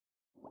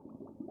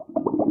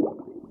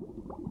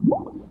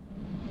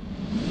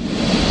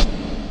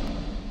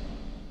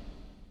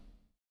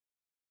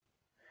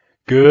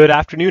Good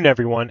afternoon,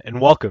 everyone, and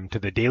welcome to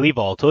the Daily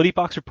Volatility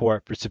Box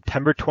Report for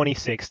September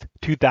 26th,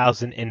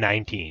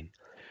 2019.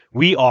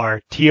 We are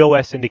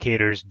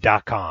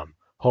TOSindicators.com,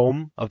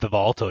 home of the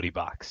Volatility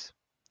Box.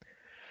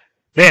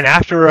 Man,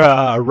 after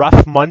a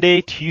rough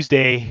Monday,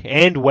 Tuesday,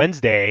 and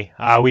Wednesday,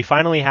 we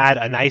finally had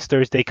a nice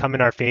Thursday come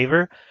in our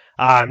favor.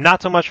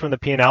 Not so much from the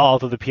P&L,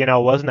 although the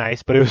P&L was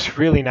nice, but it was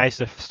really nice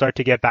to start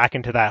to get back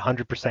into that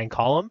 100%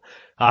 column,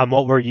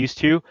 what we're used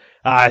to.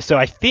 So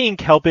I think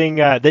helping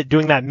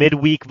doing that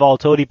midweek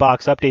volatility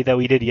box update that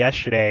we did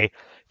yesterday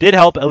did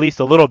help at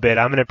least a little bit.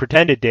 I'm going to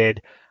pretend it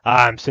did,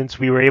 since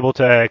we were able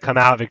to come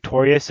out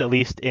victorious, at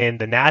least in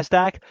the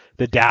NASDAQ,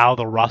 the Dow,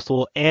 the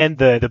Russell, and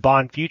the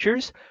bond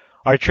futures.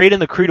 Our trade in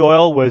the crude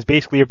oil was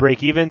basically a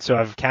break even, so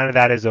I've counted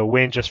that as a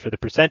win just for the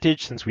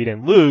percentage since we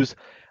didn't lose,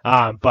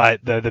 but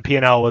the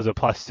P&L was a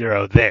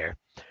 +0 there.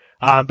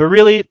 But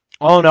really,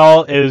 all in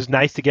all, it was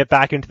nice to get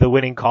back into the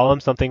winning column,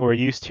 something we're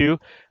used to,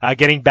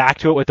 getting back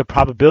to it with the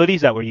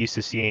probabilities that we're used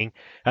to seeing.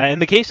 In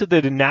the case of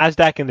the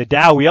NASDAQ and the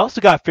Dow, we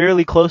also got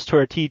fairly close to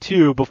our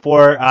T2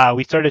 before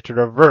we started to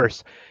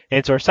reverse.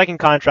 And so our second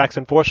contracts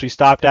unfortunately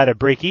stopped at a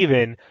break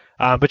even,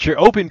 but your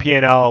open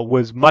P&L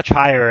was much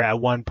higher at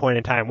one point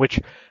in time,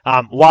 which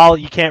while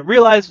you can't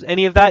realize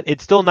any of that,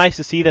 it's still nice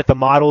to see that the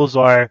models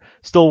are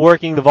still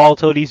working, the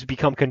volatilities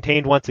become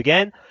contained once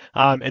again,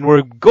 and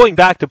we're going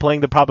back to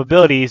playing the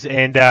probabilities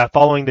and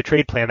following the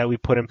trade plan that we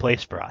put in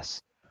place for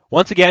us.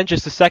 Once again,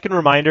 just a second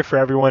reminder for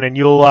everyone, and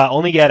you'll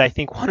only get, I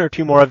think, one or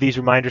two more of these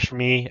reminders from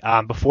me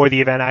before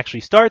the event actually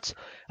starts.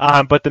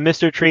 But the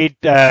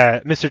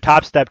Mr.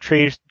 Top Step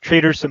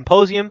Trader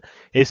Symposium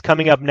is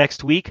coming up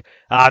next week.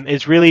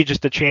 It's really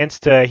just a chance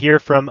to hear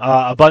from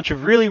a bunch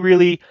of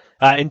really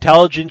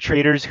intelligent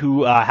traders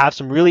who have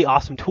some really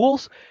awesome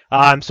tools.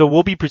 So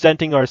we'll be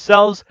presenting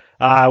ourselves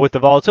with the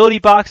Volatility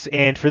Box.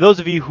 And for those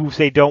of you who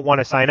say don't want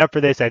to sign up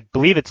for this, I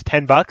believe it's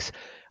 $10.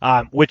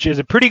 Which is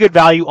a pretty good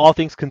value, all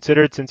things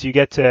considered, since you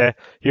get to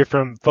hear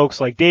from folks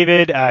like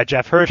David,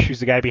 Jeff Hirsch, who's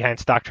the guy behind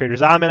Stock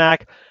Traders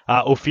Almanac,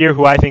 Ophir,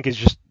 who I think is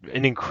just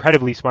an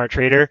incredibly smart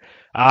trader,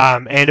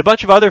 and a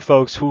bunch of other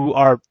folks who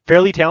are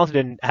fairly talented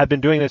and have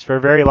been doing this for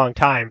a very long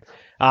time.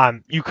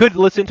 You could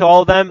listen to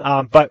all of them,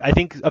 but I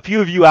think a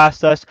few of you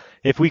asked us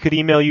if we could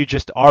email you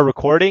just our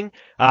recording,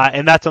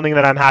 and that's something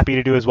that I'm happy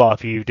to do as well.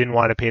 If you didn't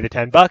want to pay the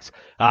 $10,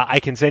 I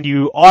can send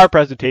you our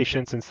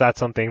presentation since that's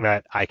something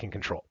that I can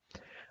control.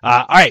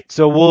 All right,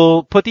 so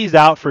we'll put these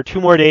out for 2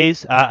 more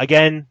days.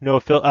 Again, no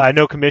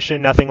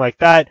commission, nothing like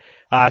that.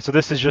 So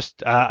this is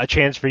just a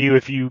chance for you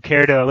if you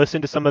care to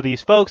listen to some of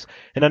these folks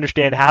and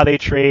understand how they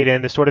trade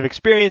and the sort of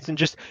experience and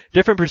just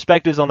different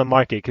perspectives on the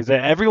market, because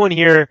everyone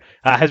here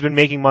has been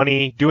making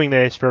money doing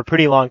this for a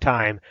pretty long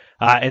time.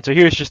 And so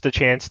here's just a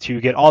chance to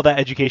get all that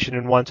education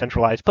in one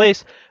centralized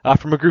place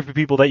from a group of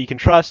people that you can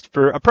trust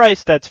for a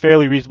price that's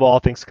fairly reasonable, all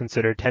things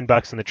considered.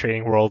 $10 in the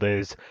trading world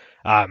is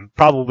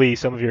probably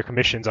some of your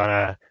commissions on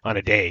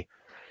a day.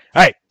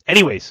 All right,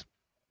 anyways,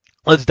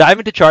 let's dive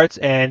into charts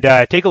and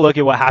take a look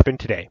at what happened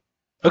today.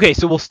 Okay,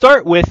 so we'll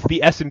start with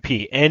the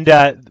S&P, and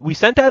we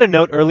sent out a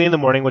note early in the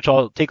morning, which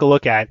I'll take a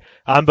look at.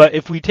 But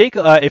if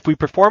we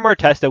perform our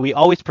test that we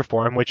always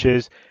perform, which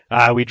is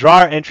we draw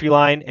our entry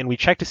line and we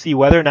check to see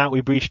whether or not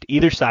we breached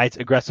either side's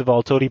aggressive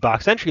volatility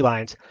box entry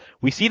lines,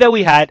 we see that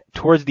we had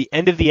towards the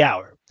end of the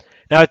hour.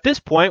 Now at this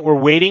point, we're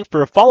waiting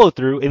for a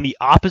follow-through in the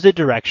opposite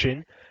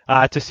direction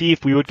to see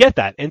if we would get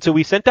that. And so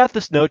we sent out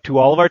this note to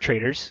all of our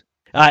traders,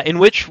 in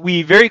which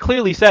we very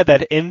clearly said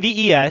that in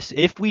the ES,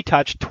 if we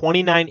touched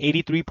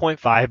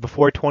 2983.5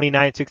 before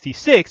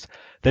 2966,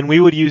 then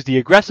we would use the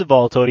aggressive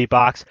volatility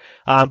box.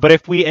 But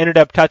if we ended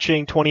up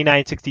touching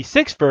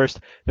 2966 first,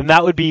 then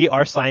that would be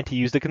our sign to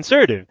use the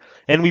conservative.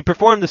 And we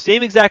performed the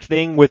same exact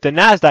thing with the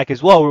NASDAQ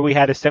as well, where we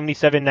had a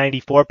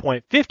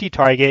 7794.50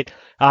 target.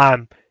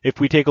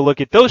 If we take a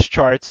look at those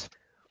charts,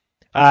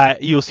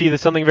 you'll see that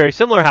something very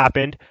similar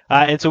happened,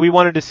 and so we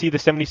wanted to see the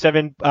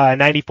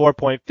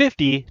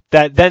 7794.50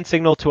 that then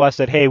signaled to us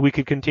that, hey, we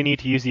could continue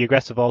to use the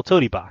aggressive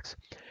volatility box.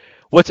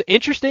 What's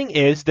interesting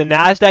is the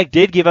NASDAQ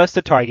did give us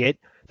the target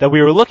that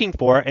we were looking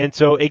for, and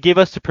so it gave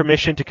us the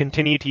permission to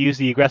continue to use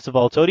the aggressive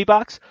volatility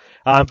box,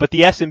 but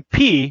the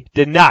S&P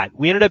did not.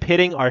 We ended up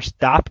hitting our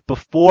stop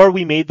before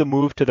we made the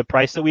move to the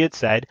price that we had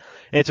said,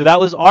 and so that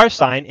was our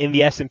sign in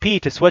the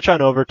S&P to switch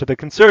on over to the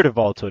conservative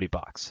volatility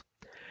box.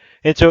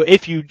 And so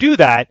if you do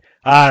that,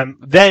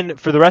 then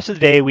for the rest of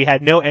the day, we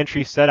had no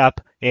entries set up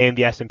in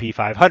the S&P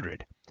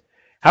 500.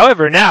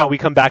 However, now we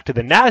come back to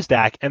the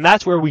NASDAQ, and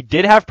that's where we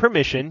did have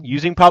permission,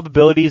 using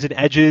probabilities and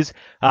edges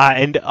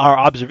and our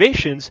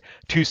observations,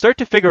 to start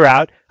to figure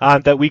out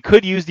that we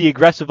could use the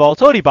aggressive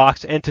volatility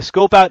box and to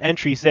scope out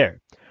entries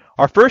there.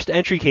 Our first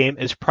entry came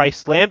as price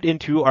slammed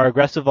into our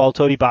aggressive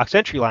volatility box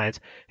entry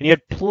lines, and you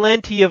had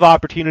plenty of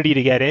opportunity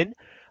to get in.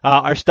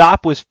 Our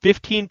stop was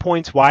 15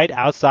 points wide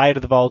outside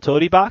of the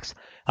volatility box,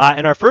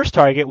 and our first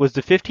target was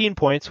the 15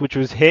 points, which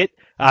was hit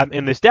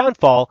in this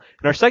downfall,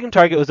 and our second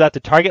target was at the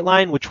target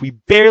line, which we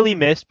barely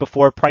missed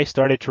before price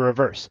started to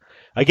reverse.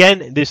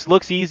 Again, this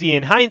looks easy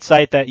in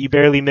hindsight that you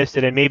barely missed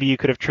it and maybe you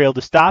could have trailed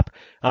a stop,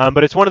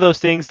 but it's one of those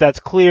things that's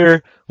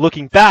clear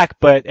looking back,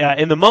 but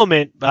in the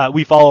moment,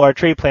 we follow our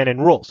trade plan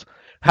and rules.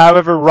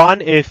 However,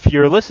 Ron, if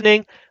you're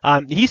listening,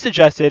 he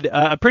suggested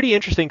a pretty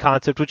interesting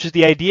concept, which is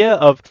the idea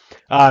of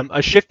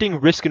a shifting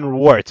risk and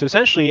reward. So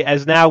essentially,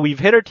 as now we've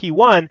hit our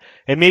T1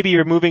 and maybe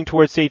you're moving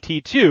towards, say,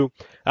 T2,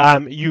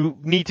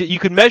 you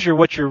could measure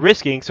what you're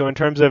risking. So in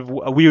terms of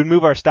we would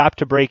move our stop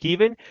to break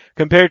even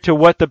compared to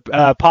what the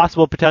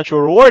possible potential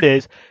reward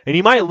is, and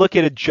you might look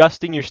at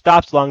adjusting your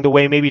stops along the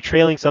way, maybe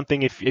trailing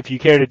something if you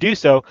care to do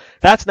so.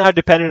 That's now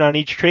dependent on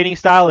each trading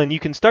style, and you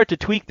can start to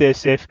tweak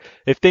this if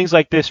things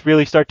like this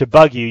really start to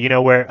bug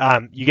you,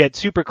 where you get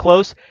super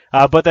close,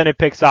 but then it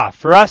picks off.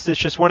 For us, it's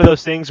just one of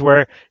those things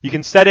where you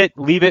can set it,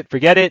 leave it,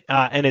 forget it,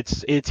 and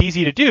it's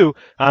easy to do.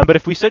 But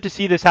if we start to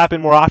see this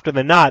happen more often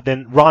than not,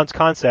 then Ron's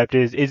concept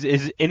is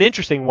an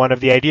interesting one, of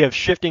the idea of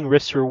shifting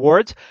risks to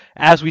rewards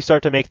as we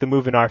start to make the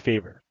move in our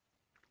favor.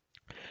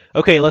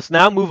 Okay, let's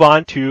now move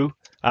on to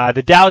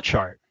the Dow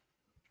chart.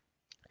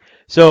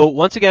 So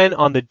once again,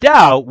 on the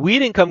Dow, we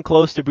didn't come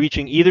close to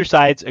breaching either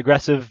side's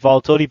aggressive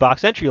volatility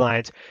box entry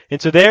lines.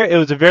 And so there, it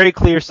was a very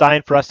clear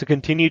sign for us to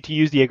continue to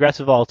use the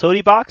aggressive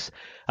volatility box.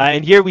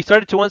 And here we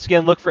started to once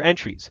again look for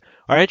entries.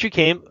 Our entry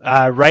came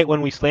right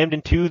when we slammed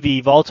into the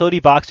volatility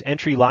box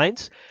entry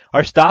lines.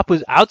 Our stop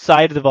was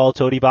outside of the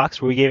volatility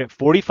box, where we gave it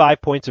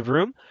 45 points of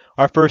room.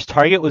 Our first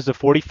target was the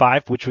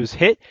 45, which was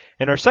hit,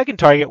 and our second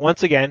target,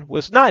 once again,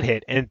 was not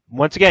hit. And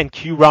once again,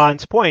 cue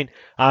Ron's point,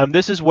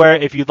 this is where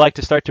if you'd like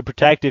to start to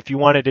protect, if you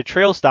wanted to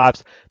trail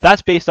stops,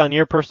 that's based on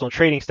your personal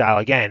trading style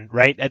again,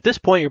 right? At this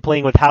point, you're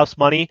playing with house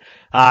money,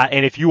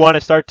 and if you want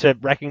to start to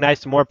recognize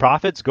some more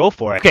profits, go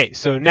for it. Okay,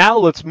 so now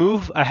let's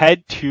move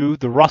ahead to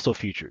the Russell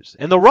futures.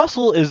 And the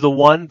Russell is the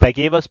one that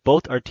gave us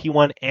both our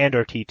T1 and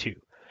our T2.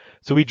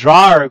 So we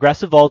draw our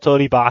aggressive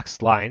volatility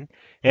box line,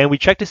 and we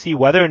check to see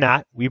whether or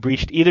not we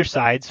breached either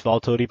side's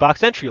volatility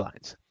box entry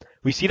lines.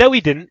 We see that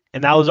we didn't,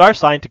 and that was our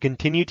sign to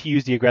continue to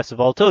use the aggressive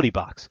volatility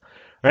box.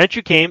 Our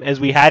entry came as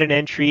we had an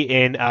entry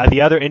in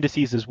the other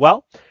indices as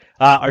well.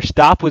 Our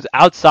stop was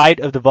outside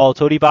of the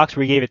volatility box,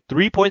 where we gave it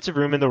 3 points of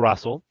room in the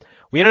Russell.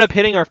 We ended up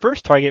hitting our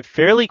first target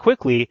fairly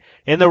quickly,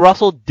 and the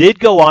Russell did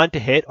go on to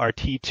hit our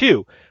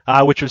T2,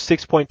 which was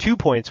 6.2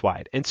 points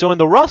wide. And so in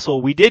the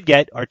Russell, we did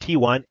get our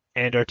T1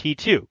 and our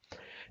T2.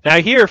 Now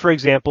here, for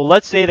example,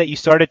 let's say that you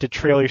started to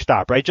trail your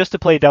stop, right? Just to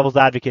play devil's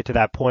advocate to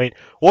that point,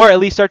 or at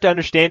least start to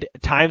understand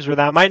times where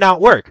that might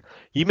not work.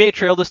 You may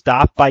trail the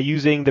stop by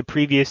using the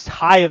previous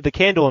high of the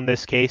candle in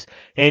this case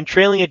and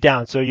trailing it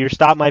down. So your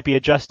stop might be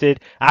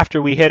adjusted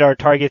after we hit our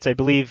targets. I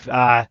believe,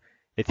 I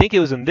think it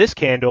was in this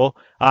candle.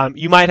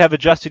 You might have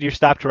adjusted your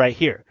stop to right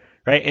here,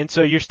 right? And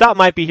so your stop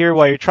might be here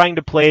while you're trying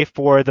to play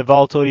for the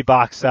volatility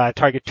box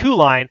target 2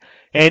 line.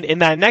 And in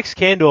that next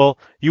candle,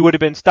 you would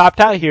have been stopped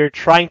out here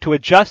trying to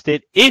adjust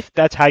it if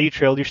that's how you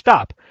trailed your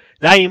stop.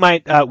 Now you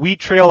might, we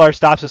trail our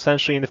stops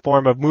essentially in the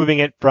form of moving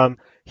it from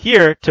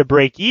here to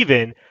break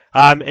even.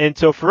 And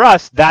so for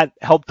us, that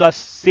helped us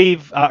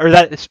save, or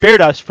that spared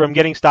us from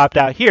getting stopped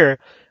out here.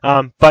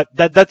 But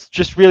that's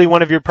just really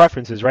one of your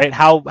preferences, right?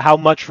 How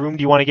much room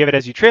do you want to give it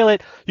as you trail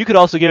it? You could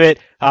also give it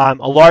a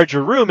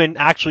larger room and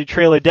actually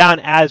trail it down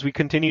as we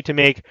continue to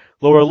make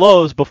lower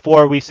lows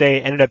before we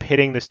say ended up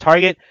hitting this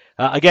target.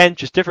 Again,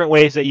 just different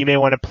ways that you may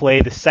want to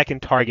play the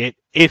second target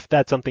if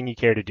that's something you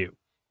care to do.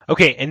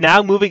 Okay, and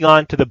now moving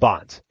on to the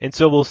bonds. And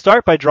so we'll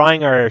start by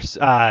drawing our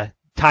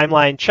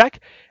timeline check,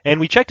 and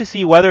we check to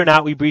see whether or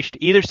not we breached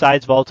either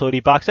side's volatility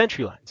box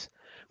entry lines.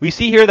 We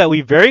see here that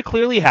we very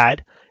clearly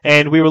had,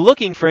 and we were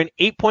looking for an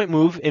 8-point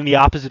move in the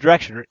opposite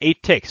direction, or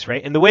 8 ticks,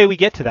 right? And the way we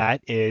get to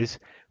that is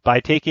by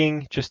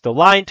taking just the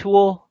line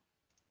tool,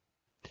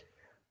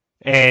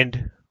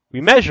 and we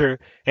measure,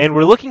 and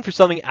we're looking for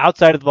something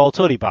outside of the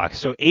volatility box.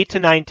 So 8 to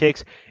 9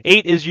 ticks.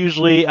 8 is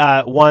usually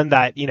one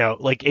that,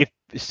 like if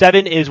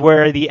 7 is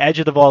where the edge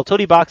of the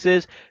volatility box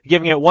is,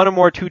 giving it 1 or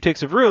more 2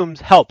 ticks of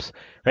rooms helps,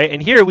 right?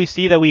 And here we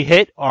see that we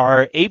hit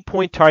our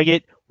 8-point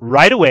target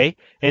right away,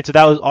 and so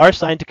that was our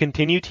sign to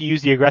continue to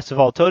use the aggressive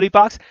volatility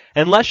box.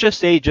 And let's just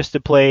say, just to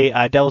play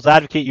devil's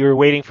advocate, you were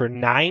waiting for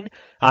 9.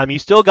 You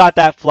still got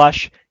that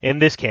flush in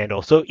this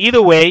candle. So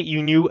either way,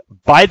 you knew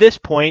by this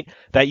point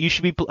that you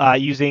should be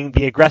using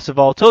the aggressive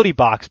volatility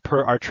box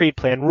per our trade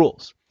plan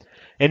rules.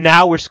 And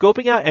now we're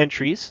scoping out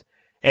entries,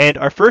 and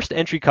our first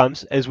entry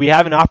comes as we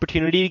have an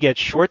opportunity to get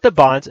short the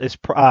bonds as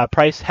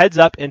price heads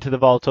up into the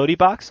volatility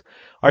box.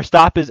 Our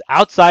stop is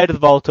outside of the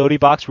volatility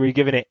box, where you're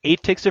given it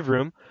 8 ticks of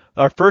room.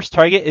 Our first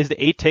target is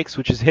the 8 ticks,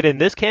 which is hit in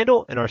this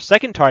candle, and our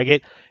second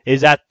target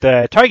is at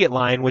the target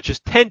line, which is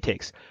 10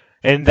 ticks.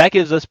 And that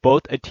gives us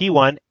both a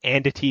T1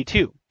 and a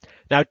T2.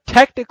 Now,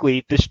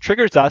 technically, this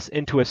triggers us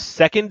into a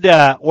second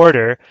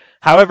order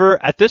However,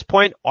 at this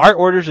point, our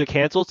orders are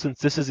canceled since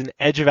this is an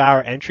edge of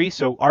hour entry.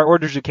 So our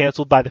orders are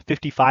canceled by the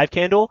 55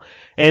 candle,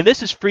 and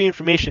this is free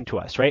information to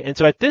us, right? And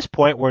so at this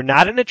point, we're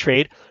not in a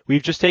trade.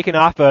 We've just taken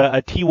off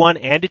a T1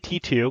 and a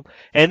T2,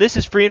 and this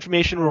is free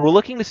information where we're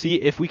looking to see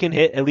if we can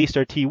hit at least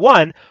our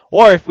T1,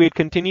 or if we'd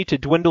continue to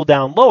dwindle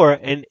down lower.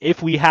 And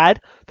if we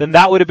had, then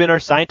that would have been our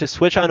sign to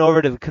switch on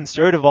over to the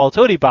conservative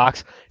volatility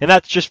box, and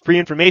that's just free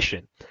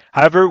information.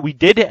 However, we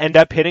did end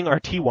up hitting our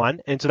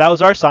T1, and so that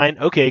was our sign.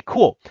 Okay,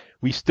 cool.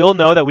 We still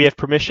know that we have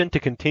permission to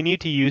continue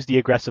to use the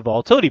aggressive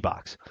volatility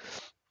box.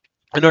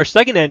 And our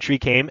second entry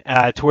came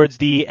towards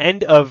the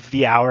end of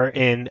the hour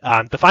in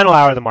the final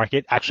hour of the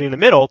market, actually in the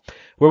middle,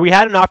 where we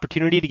had an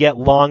opportunity to get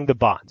long the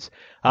bonds.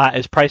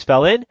 As price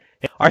fell in,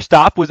 our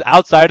stop was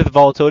outside of the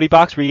volatility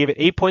box where we gave it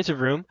 8 points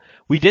of room.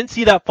 We didn't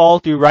see that follow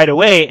through right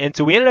away, and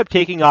so we ended up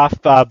taking off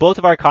both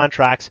of our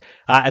contracts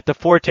at the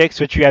 4 ticks,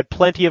 which we had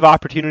plenty of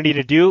opportunity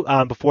to do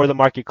before the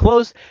market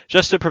closed,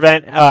 just to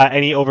prevent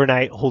any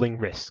overnight holding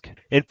risk.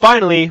 And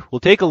finally,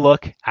 we'll take a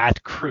look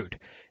at crude.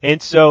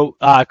 And so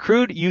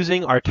crude,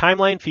 using our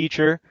timeline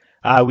feature,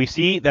 we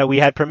see that we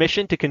had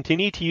permission to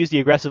continue to use the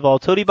aggressive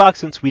volatility box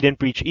since we didn't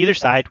breach either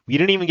side. We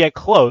didn't even get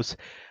close.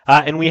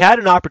 And we had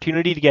an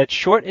opportunity to get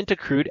short into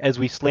crude as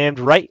we slammed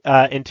right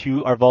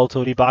into our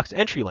volatility box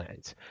entry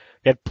lines.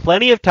 We had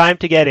plenty of time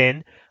to get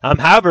in.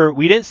 However,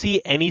 we didn't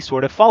see any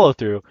sort of follow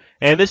through.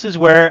 And this is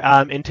where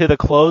into the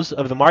close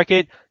of the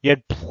market, you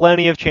had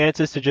plenty of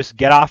chances to just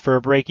get off for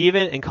a break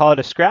even and call it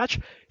a scratch.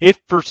 If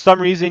for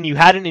some reason you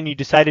hadn't and you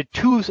decided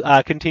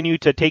to continue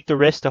to take the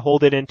risk to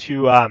hold it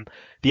into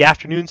the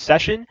afternoon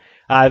session,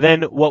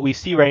 then what we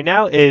see right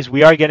now is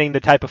we are getting the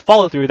type of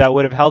follow through that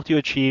would have helped you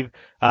achieve,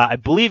 I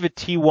believe a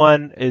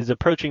T1 is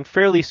approaching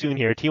fairly soon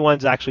here. T1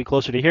 is actually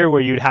closer to here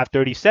where you'd have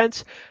 30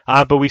 cents,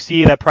 but we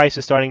see that price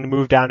is starting to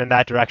move down in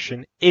that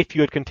direction if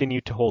you had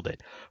continued to hold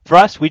it. For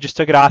us, we just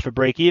took it off a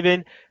break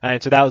even,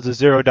 and so that was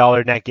a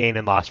 $0 net gain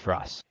and loss for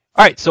us.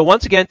 All right, so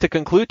once again, to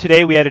conclude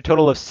today, we had a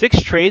total of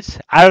 6 trades.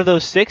 Out of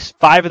those 6,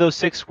 5 of those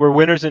 6 were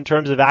winners in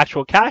terms of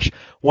actual cash.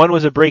 1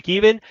 was a break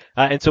even,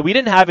 and so we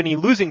didn't have any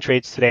losing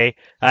trades today.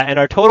 And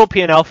our total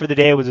P&L for the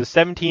day was a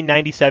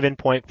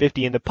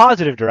 1797.50 in the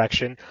positive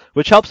direction,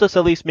 which helps us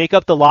at least make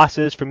up the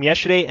losses from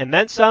yesterday and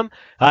then some.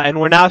 And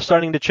we're now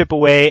starting to chip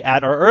away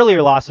at our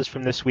earlier losses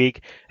from this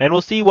week. And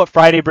we'll see what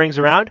Friday brings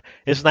around.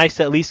 It's nice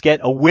to at least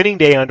get a winning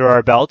day under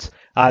our belts.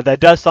 That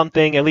does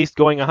something, at least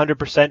going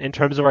 100% in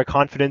terms of our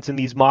confidence in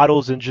these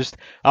models and just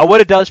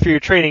what it does for your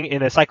trading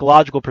in a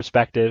psychological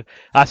perspective.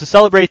 So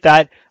celebrate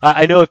that.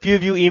 I know a few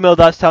of you emailed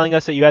us telling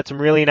us that you had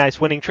some really nice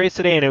winning trades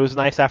today and it was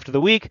nice after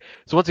the week.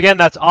 So once again,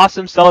 that's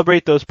awesome.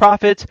 Celebrate those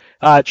profits.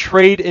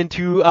 Trade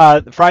into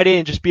Friday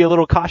and just be a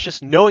little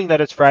cautious knowing that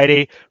it's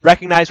Friday.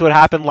 Recognize what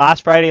happened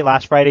last Friday.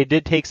 Last Friday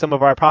did take some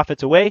of our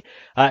profits away.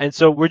 And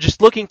so we're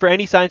just looking for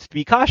any signs to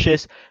be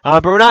cautious,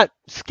 but we're not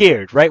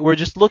scared, right? We're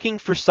just looking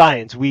for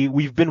signs.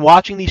 We've been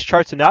watching these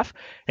charts enough,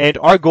 and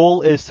our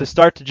goal is to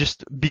start to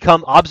just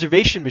become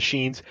observation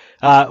machines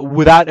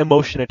without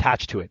emotion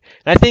attached to it.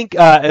 And I think,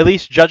 at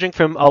least judging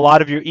from a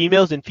lot of your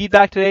emails and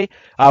feedback today,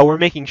 we're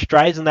making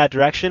strides in that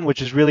direction,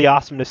 which is really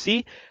awesome to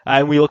see.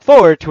 And we look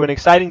forward to an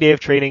exciting day of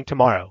trading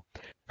tomorrow.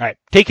 All right,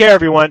 take care,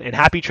 everyone, and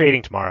happy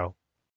trading tomorrow.